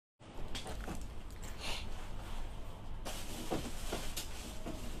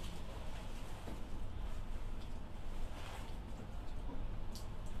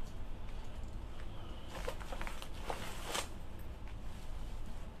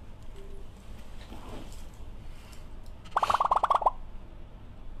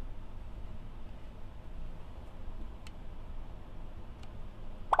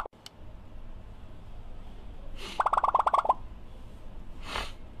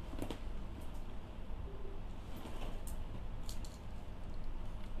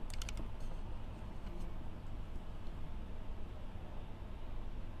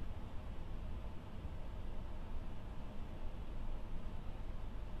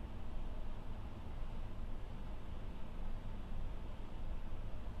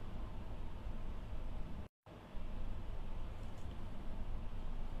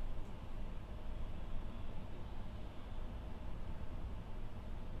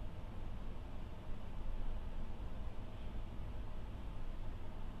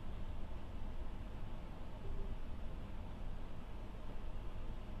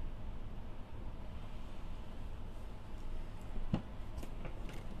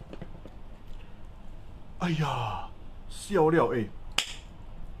哎呀，笑了诶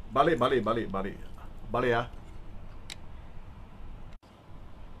，balik ah.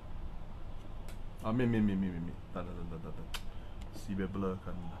 Ah, min. Tak. Si blur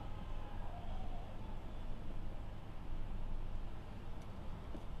kan.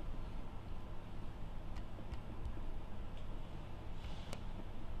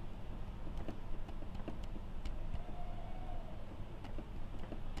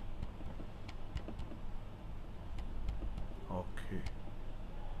 Okay.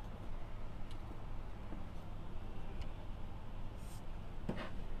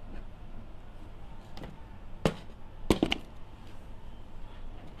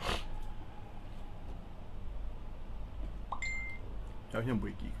 Cháu hiện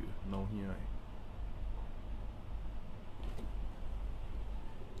bụi kỳ cứ, nấu như này.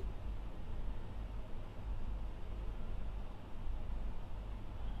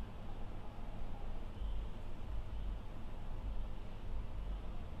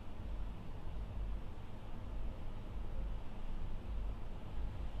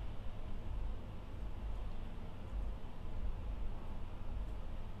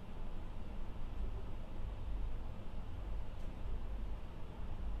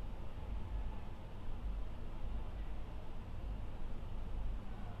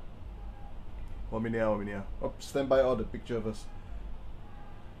 One minute. Oh, stand by all the picture first.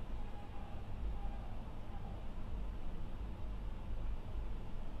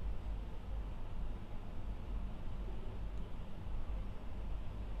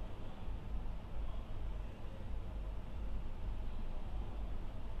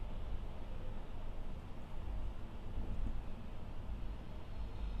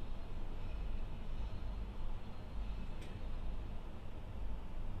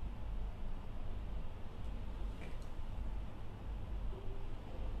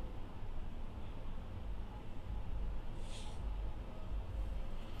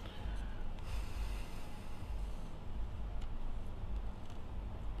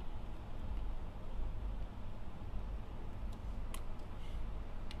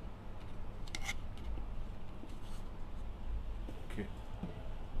 Okay.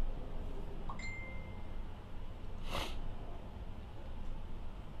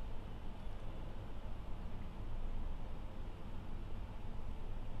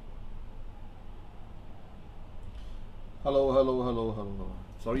 Hello.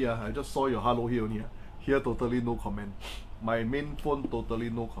 Sorry, I just saw your hello here only. Here totally no comment. My main phone totally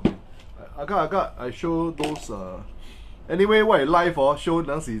no comment. I show those anyway 我 live show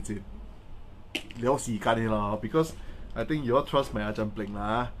嗰時節聊時間嘅啦 because I think you all trust my Ajahn Pleang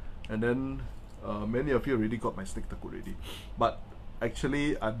lah, and then many of you already got my snake Takrut already, but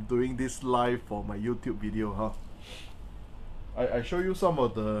actually I'm doing this live for my YouTube video I show you some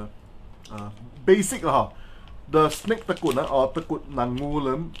of the basic the snake Takrut or Takrut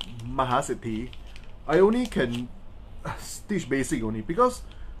Nangulam Maha Setthi. I only can teach basic only because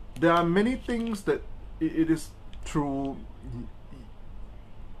there are many things that it is through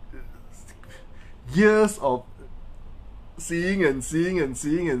years of seeing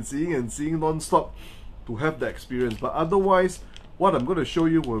non-stop to have the experience. But otherwise, what I'm going to show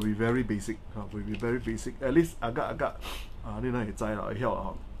you will be very basic. At least agak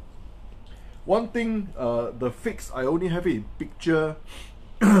one thing, the fix I only have it in picture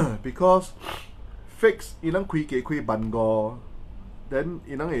because fix 伊能开价开万五 then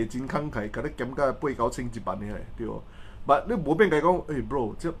伊能会真慷慨，甲你减到8,900,100,000的对哦。But 你无变甲讲，欸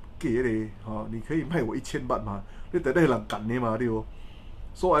bro， 这假咧，你可以卖我1000,000嘛？你第日人干你嘛对哦。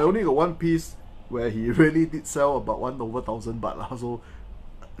So I only got one piece where he really did sell about 1,000 baht lah. So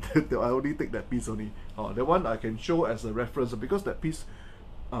I only take that piece only. That one I can show as a reference because that piece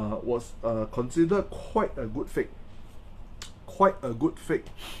was considered quite a good fake.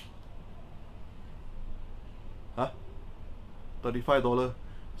 $35.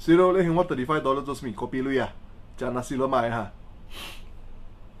 Silo le what $35 just me copy lu ya. Jana silo mai ha.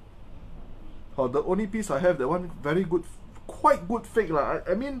 The only piece I have that one very good, quite good fake lah.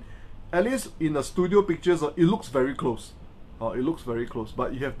 I mean, at least in the studio pictures, it looks very close. It looks very close,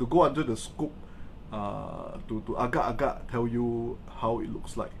 but you have to go under the scope to agak tell you how it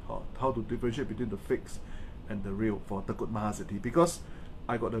looks like, how to differentiate between the fakes and the real for Takrut Maha Setthi. Because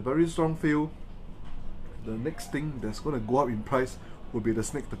I got a very strong feel the next thing that's going to go up in price will be the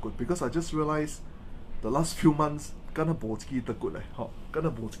snake Takrut, because I just realized the last few months gonna boski Takrut gonna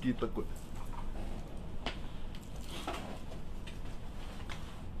boski Takrut.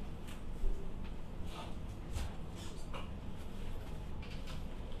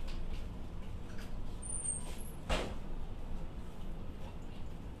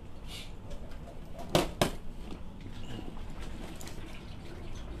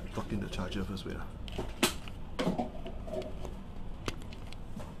 in the charger first, wait.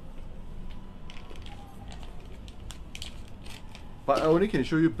 But I only can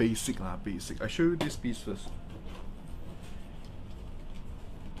show you basic lah, basic. I show you this piece first.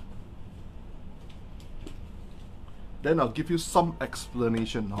 Then I'll give you some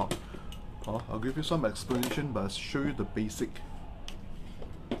explanation. I'll give you some explanation, but I'll show you the basic.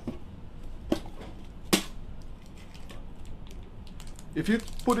 If you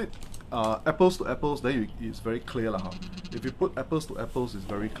put it apples to apples, then it's very clear lah. If you put apples to apples, it's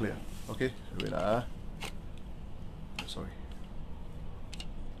very clear. Okay, wait sorry.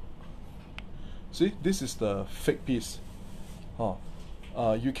 See, this is the fake piece.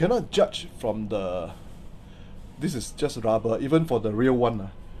 You cannot judge from the. This is just rubber. Even for the real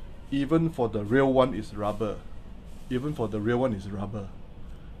one, even for the real one is rubber. Even for the real one is rubber.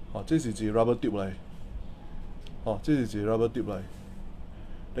 This is a rubber tube like. This is a rubber tube like.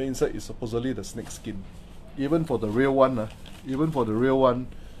 The inside is supposedly the snake skin. Even for the real one,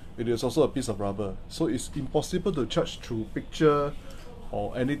 it is also a piece of rubber. So it's impossible to judge through picture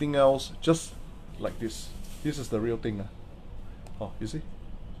or anything else. Just like this. This is the real thing. You see?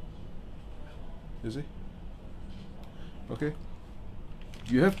 You see? Okay.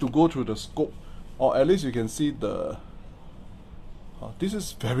 You have to go through the scope, or at least you can see the. This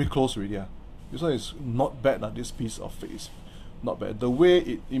is very close already. This one is not bad. This piece of face. Not bad. The way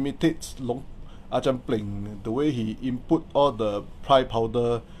it imitates Ajahn Pleang, the way he input all the ply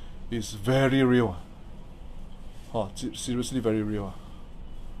powder is very real. Seriously very real.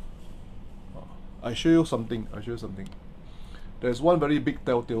 I show you something. There's one very big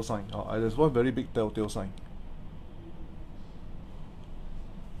telltale sign. There's one very big telltale sign.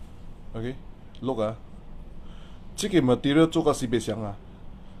 Okay, look this material 做到四倍上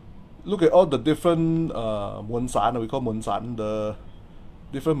Look at all the different muon san, we call muon san, the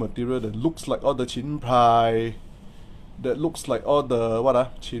different material that looks like all the chin ply, that looks like all the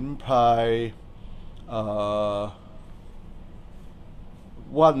what chin ply,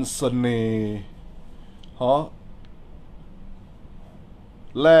 wan sene,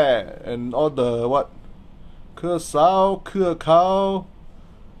 le, and all the what, ke sao, ke kao,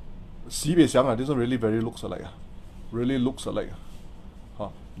 si bei xiang this one really very looks alike really looks alike.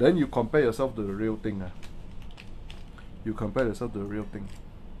 Then you compare yourself to the real thing. You compare yourself to the real thing.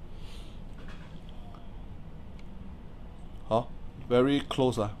 Very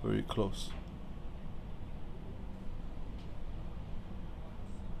close. Very close.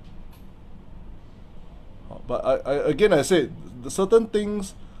 But I said the certain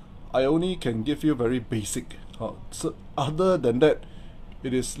things I only can give you very basic. So other than that,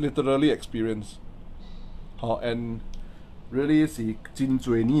 it is literally experience. And really 是真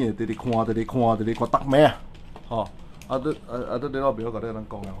侪年的，看得咩other than 我不要甲你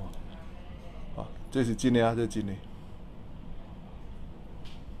讲这是真的这是真的。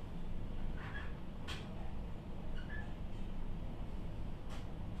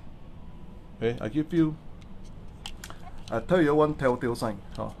I tell you one telltale sign.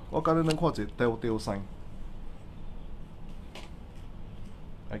 我甲你看一 telltale sign.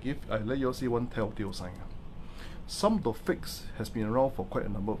 I let you see one telltale sign. Some of the fakes has been around for quite a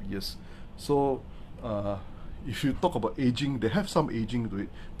number of years. So if you talk about aging, they have some aging to it,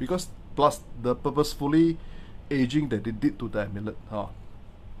 because plus the purposefully aging that they did to the amulet.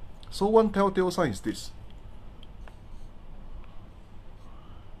 So one telltale sign is this.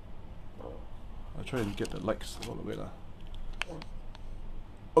 I'll try and get the lights all the way lah.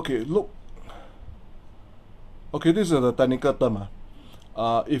 Okay, look. Okay, this is the technical term.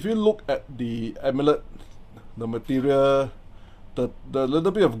 If you look at the amulet, the material, the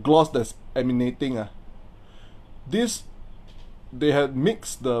little bit of gloss that's emanating, this they had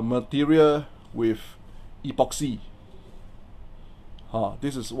mixed the material with epoxy.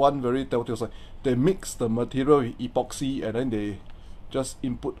 This is one very telltale sign. They mix the material with epoxy and then they just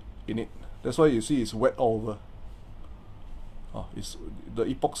input in it. That's why you see it's wet all over. The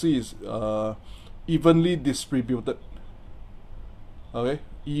epoxy is evenly distributed. Okay,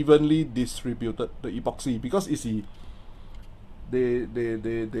 evenly distributed, the epoxy, because you see they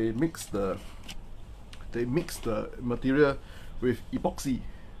mix the material with epoxy.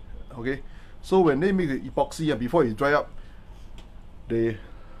 Okay, so when they mix the epoxy before it dry up, they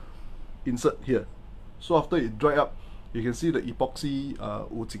insert here. So after it dry up, you can see the epoxy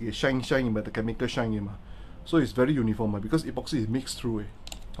shine but the chemical shine. So it's very uniform because epoxy is mixed through.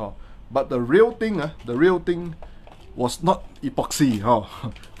 But the real thing was not epoxy.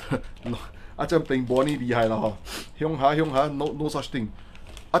 Ajahn Pleang Bonnie 厲害啦鄉下 no such thing.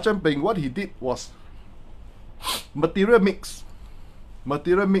 Ajahn Pleang, what he did was material mix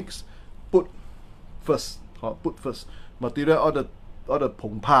first. Put first. Material all the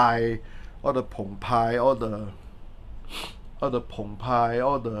pong pie, all the pong pie, all the pong pie,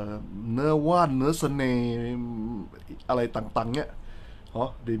 all the เนื้อว่านเนื้อเสน่ห์อะไรต่างๆเนี่ย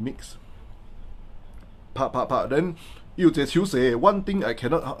they mix. Then 要這手勢 one thing I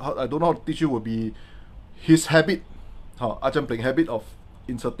cannot I don't know how to teach you will be his habit. Ajahn Pleang habit of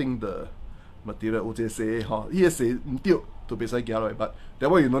inserting the material 有這勢呢個勢唔對就別使行落， but that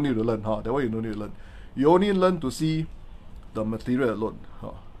one you don't need to learn. That one you don't need to learn. You only learn to see the material alone.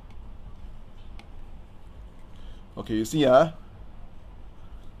 Okay, you see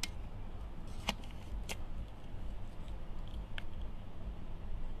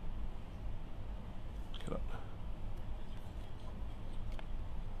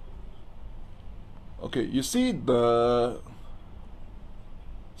Okay, you see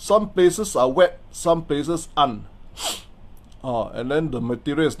some places are wet, some places aren't. And then the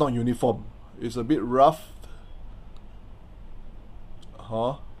material is not uniform. It's a bit rough.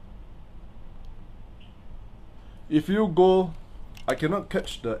 If you go, I cannot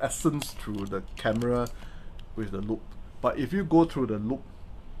catch the essence through the camera with the loop. But if you go through the loop,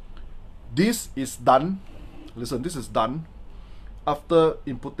 this is done. Listen, this is done after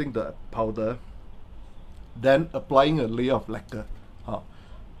inputting the powder, then applying a layer of lacquer.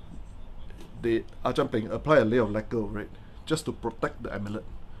 The Ajahn Pleang apply a layer of lacquer over it just to protect the amulet.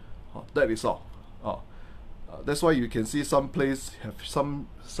 That is all. That's why you can see some place have some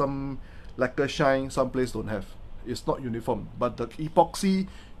lacquer shine, some place don't have. It's not uniform, but the epoxy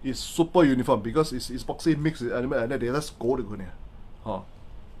is super uniform because it's epoxy mixed with animal and then they just go to go there.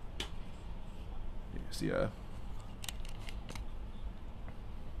 You see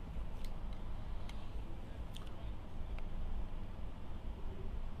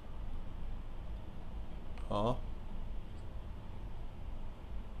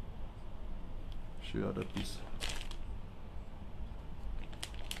show you other piece.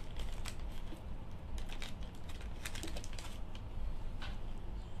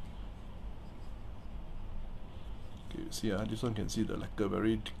 Okay, see this one can see the lacquer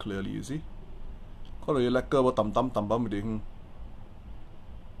very clearly, you see? Có the lacquer what tầm tầm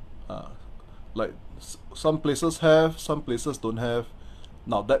like some places have, some places don't have.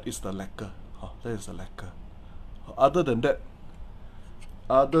 Now that is the lacquer. That is the lacquer. Other than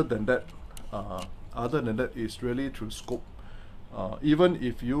that, it's really through scope. Even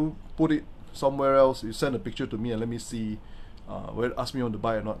if you put it somewhere else, you send a picture to me and let me see, ask me on to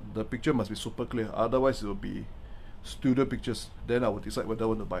buy or not. The picture must be super clear. Otherwise, it will be studio pictures. Then I will decide whether I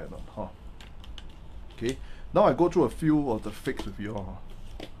want to buy or not. Okay. Now I go through a few of the fakes with you all.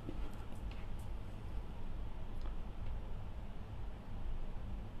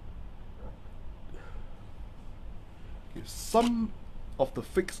 Okay. Some of the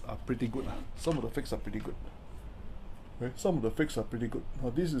fakes are pretty good. Some of the fakes are pretty good. Okay. Some of the fakes are pretty good.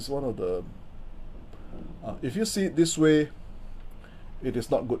 Now this is one of the. If you see it this way, it is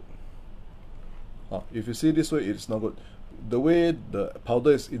not good. If you see it this way, it is not good. The way the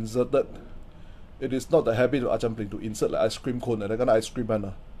powder is inserted, it is not the habit of Ajahn Pleang to insert like ice cream cone and ice cream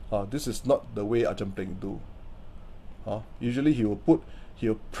man. This is not the way Ajahn Pleang do. Usually he will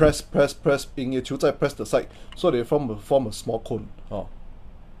press in your press the side so they form a small cone.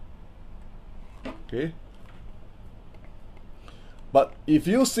 Okay. But if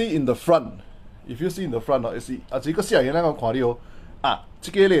you see in the front, you see 這個攝影咱看到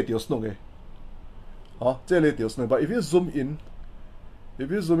這個咧條 snow 嘅，這個咧條 snow。But if you zoom in,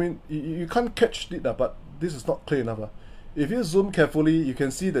 you can't catch it, but this is not clear enough. If you zoom carefully, you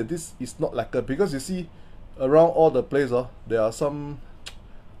can see that this is not lacquer because you see around all the place, there are some,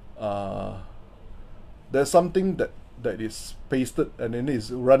 there's something that is pasted and then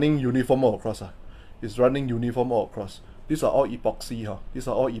it's running uniform all across. It's running uniform all across. These are all epoxy. These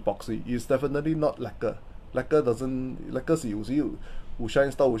are all epoxy. It's definitely not lacquer. Lacquer是有時有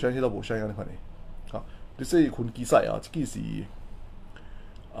shine 到有 shine 到冇 shine 咁款嘅。This is 混機賽這個是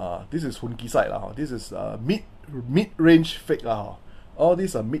this is 混機賽啦。This is mid-range fake啦。All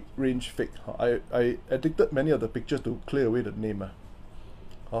these are mid-range fake. I edited many of the pictures to clear away the name.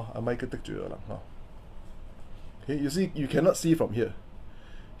 I might get picture lah. Okay, you see, you cannot see from here.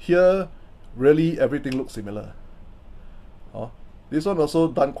 Here, really everything looks similar. This one also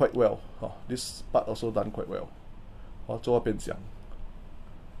done quite well. This part also done quite well. 做變相。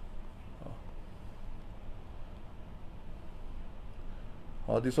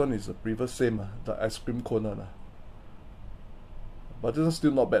This one is the previous same, the ice cream cone. But this is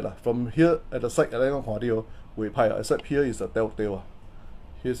still not bad. From here at the side, except here is a telltale.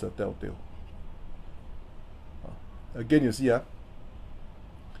 Here's a telltale. Again, you see,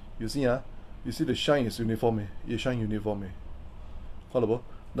 You see the shine is uniform 诶，也 shine uniform 诶，看到不？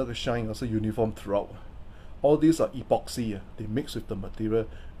那个 shine 是 uniform throughout. All these are epoxy. They mix with the material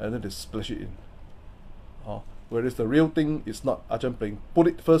and then they splash it in. Whereas the real thing is not. Ajahn Pleang put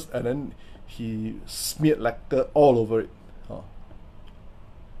it first and then he smeared lacquer all over it.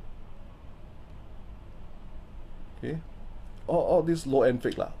 Okay, all these low end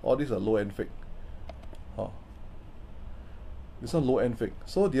fake lah. All these are low end fake. This one low end fake.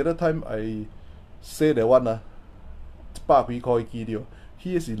 So the other time I say that one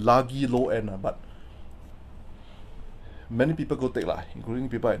he is lagi low end but many people go take lah, including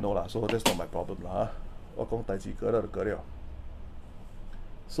people I know lah. So that's not my problem lah. 我講代志割了就割了。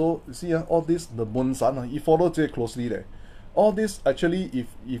So you see all this the Boon you follow very closely there. All this actually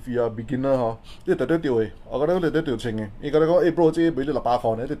if you are beginner 你特別掉嘅，我覺得你特別掉清嘅。你覺得講bro 這俾你600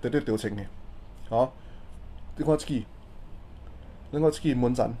塊呢，你特別掉清嘅。你看這個，你看這個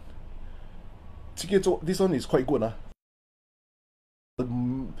Boon這個做 this one is quite good 啊。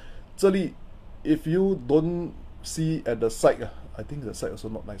這裡 if you don't see at the side I think the side also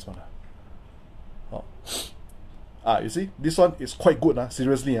not nice one you see this one is quite good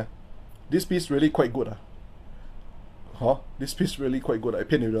seriously this piece really quite good this piece really quite good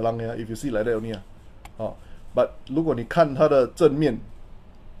騙你的人if you see like that only but 如果你看它的正面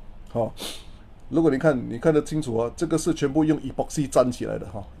如果你看得清楚这个是全部用 epoxy 粘起来的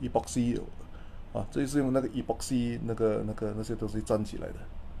epoxy 这是用那个 epoxy 那些东西粘起来的，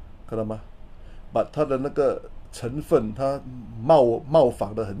看到吗？ But 它的那个成分它冒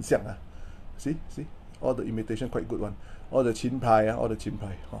仿的很像see all the imitation quite good one, all the 芹牌all the 芹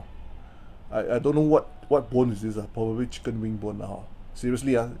牌I don't know what bone is this probably chicken wing bone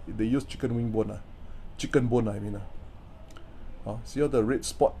seriously they use chicken wing bone chicken bone I mean see all the red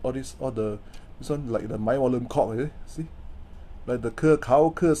spot all this one like the 埋我輪廓 see like the 刻考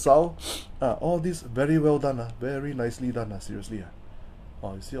刻勺all this very well done very nicely done seriously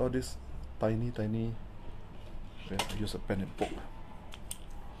you see all this tiny I use a pen and poke.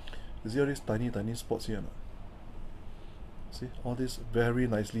 You see all these tiny spots here see all this very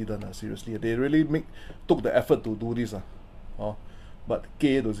nicely done seriously they really took the effort to do this but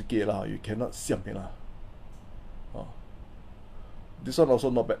gay 都是 gay lah you cannot 像 this one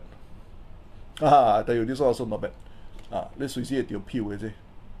also not bad I tell you this one also not bad 你隨時會掉票嘅啫，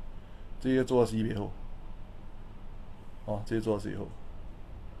這個做死別好，這個做死好。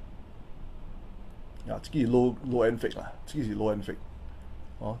這個是 low end fake 啦，這個是 low end fake，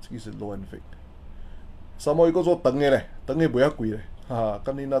這個是 low end fake。什麼一個做長嘅咧，長嘅袂遐貴咧，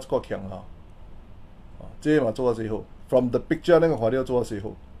咁你那這個強這個嘛做得死好。From the picture 那個畫料做得死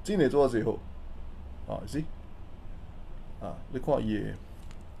好，真係做得死好。see，你看伊嘅。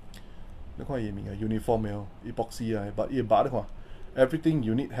你看伊面嘅 uniform 嘅epoxy but 伊白你看 everything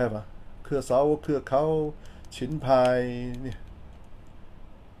you need have 刻勺刻考芹牌你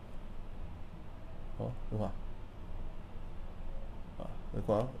看你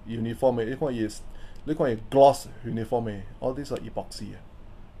看 uniform 嘅你看伊 gloss uniform 嘅 all these are epoxy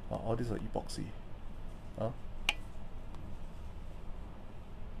all these are epoxy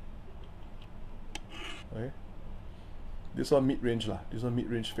okay. This one mid-range lah. This one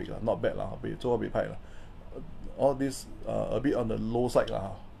mid-range fake lah. Not bad lah. 做得袂歹啦. All this a bit on the low side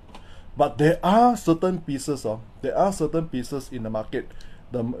lah. But there are certain pieces there are certain pieces in the market.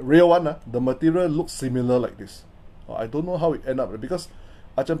 The real one the material looks similar like this. I don't know how it end up because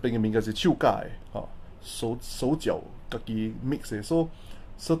Ajahn Pleang 嘅名是手教嘅，手腳自己 mix 嘅。So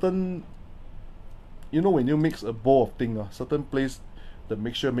certain you know when you mix a bowl of thing certain place the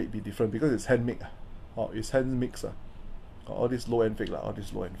mixture may be different because it's handmade it's hand mix all this low end fake lah, all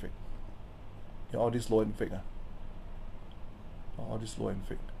this low end fake. All this low end fake all this low end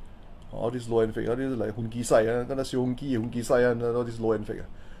fake. All this low end fake， all this like 飛機賽跟那小飛機賽all this low end fake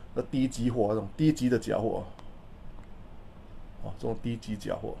那低級貨那種低級的假貨這種低級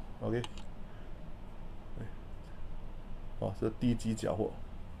假貨 ，OK， 這是低級假貨，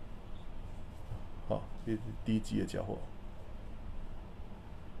低級的假貨。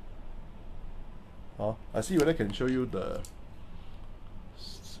I see whether I can show you the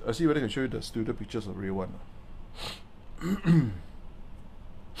studio pictures of real one.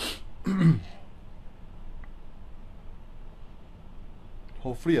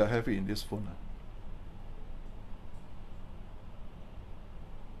 Hopefully I have it in this phone.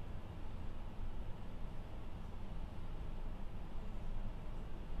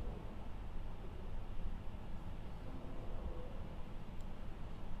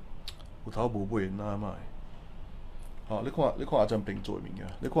有頭無尾哪買？你看Ajahn Pleang做嘅物件，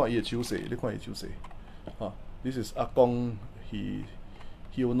你看伊嘅手勢，你看伊手勢。This is 阿公，he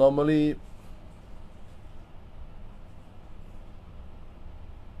will normally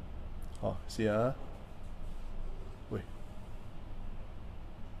Oh, see ah. Wait.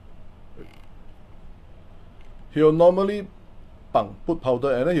 He'll normally put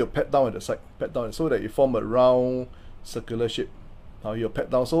powder and then he'll pat down at the side, pat down so that it form a round circular shape. Now he'll pat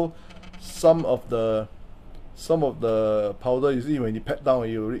down, so some of the powder, you see, when you pat down,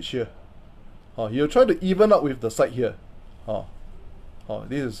 you reach here. He'll try to even up with the side here.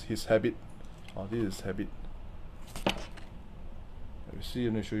 This is his habit. This is his habit. You see,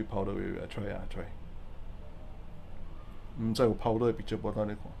 let me show you powder. Wait, I try. 真有 powder picture 播到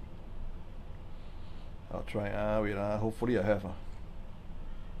你看。I'll try. Wait, hopefully I have.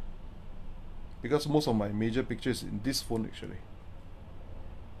 Because most of my major pictures in this phone actually.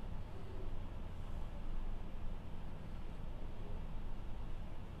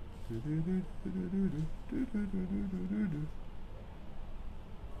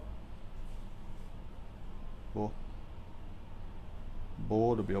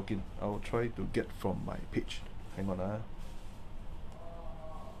 Bo the Biokin. I will try to get from my page. Hang on.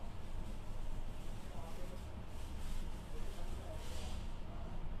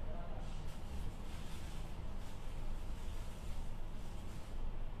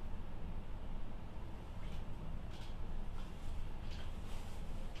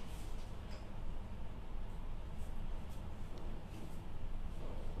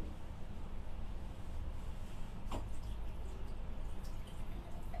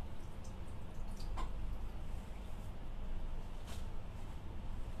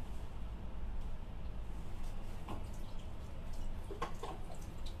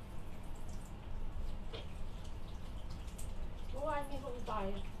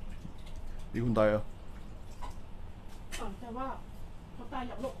 Điคนตายเหรอแต่ว่าเขาตาย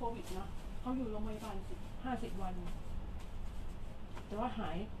จากโรคโควิดนะเขาอยู่โรงพยาบาล50 วันแต่ว่าหา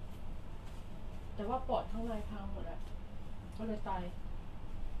ยแต่ว่าปอดข้างในพังหมดแล้วก็เลยตาย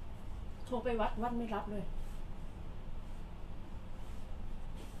โทรไปวัดไม่รับเลย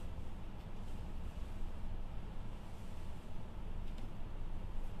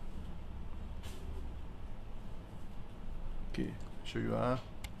โอเค show you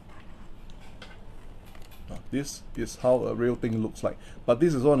This is how a real thing looks like, but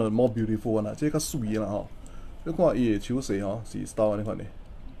this is one of the more beautiful one 即係較水啦嗬。你看伊嘅手勢嗬，是 style 你看呢。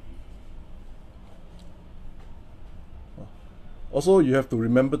Also, you have to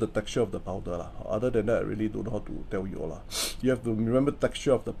remember the texture of the powder 啦。Other than that, I really don't know how to tell you 啦。You have to remember the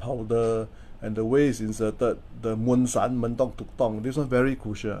texture of the powder and the way it's inserted, the 門散門當獨當. This one very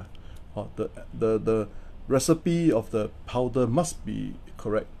crucial. The recipe of the powder must be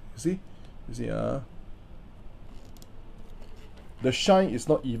correct. You see The shine is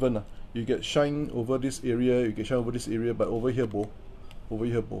not even. You get shine over this area, you get shine over this area, but over here,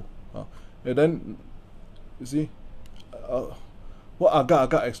 and then, you see, what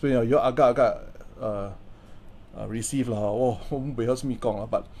agak explain, your agak receive lah.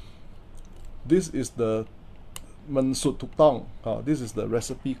 But this is the mansut tuk tong. This is the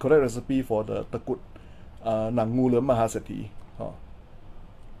recipe, correct recipe for the Takrut Nangula Maha Setthi.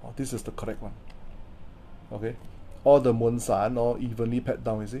 This is the correct one. Okay. All the monsan all evenly pat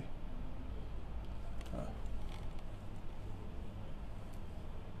down, you see?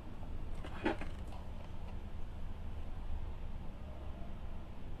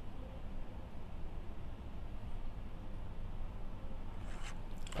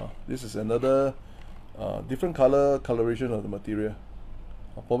 This is another different coloration of the material.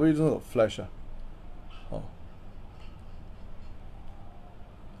 Probably just a flash.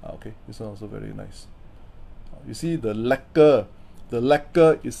 Okay, this one also very nice. You see the lacquer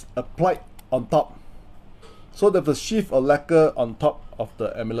is applied on top, so there's a sheath of lacquer on top of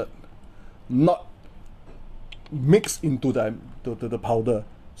the amulet, not mixed into the powder.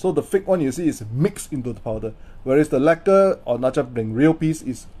 So the fake one you see is mixed into the powder, whereas the lacquer or Ajahn Pleang real piece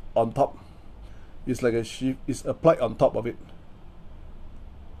is on top. It's like a sheath is applied on top of it.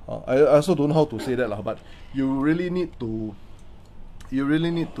 I also don't know how to say that but you really need to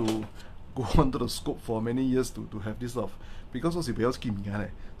go onto the scope for many years to have this stuff, because 我是比較 skim 嘅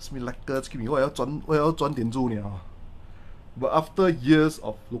咧，什麼 lacquer skim 我要轉點做呢。But after years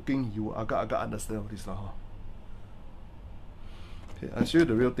of looking, you agak understand all this lah. Okay, I'll show you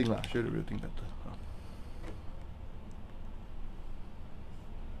the real thing lah. Show you the real thing better.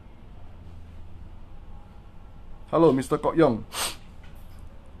 Hello, Mr. Kok Yong.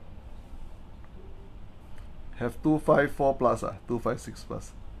 Have 254 plus 256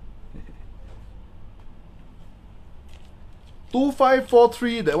 plus.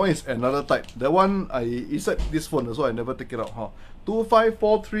 2543, that one is another type. That one inside this phone, so I never take it out.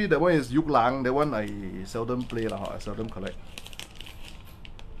 2543, that one is Yeun. That one I seldom play, I seldom collect.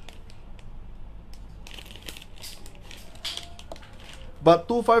 But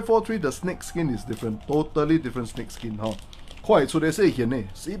 2543 the snake skin is different, totally different snake skin 哈。快出嚟細顯呢，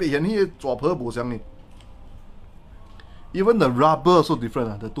死別顯迄抓婆無相呢。Even the rubber also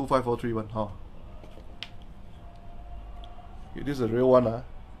different the 2543 one 哈。Okay, this is a real one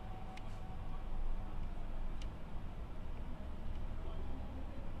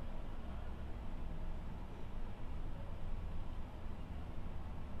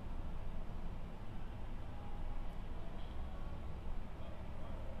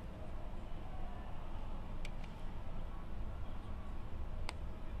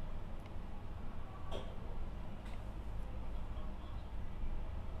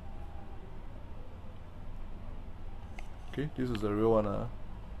Okay, this is the real one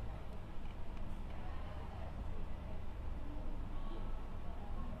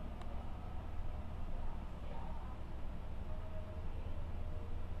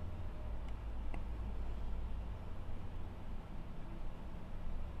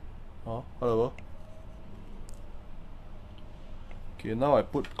Oh, hello. Okay, now I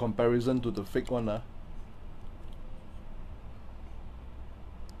put comparison to the fake one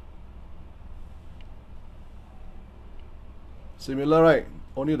Similar, right?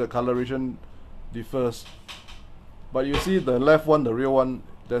 Only the coloration differs. But you see the left one, the real one,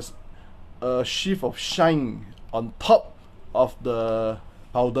 there's a sheaf of shine on top of the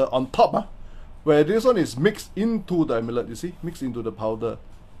powder, on top where this one is mixed into the amulet, you see? Mixed into the powder.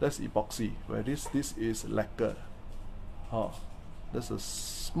 That's epoxy, where this is lacquer. There's a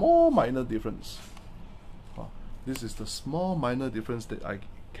small minor difference. This is the small minor difference that I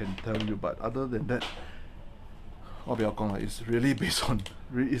can tell you, but other than that, it's really based on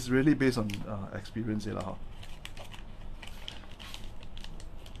experience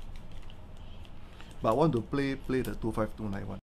But I want to play the 25291.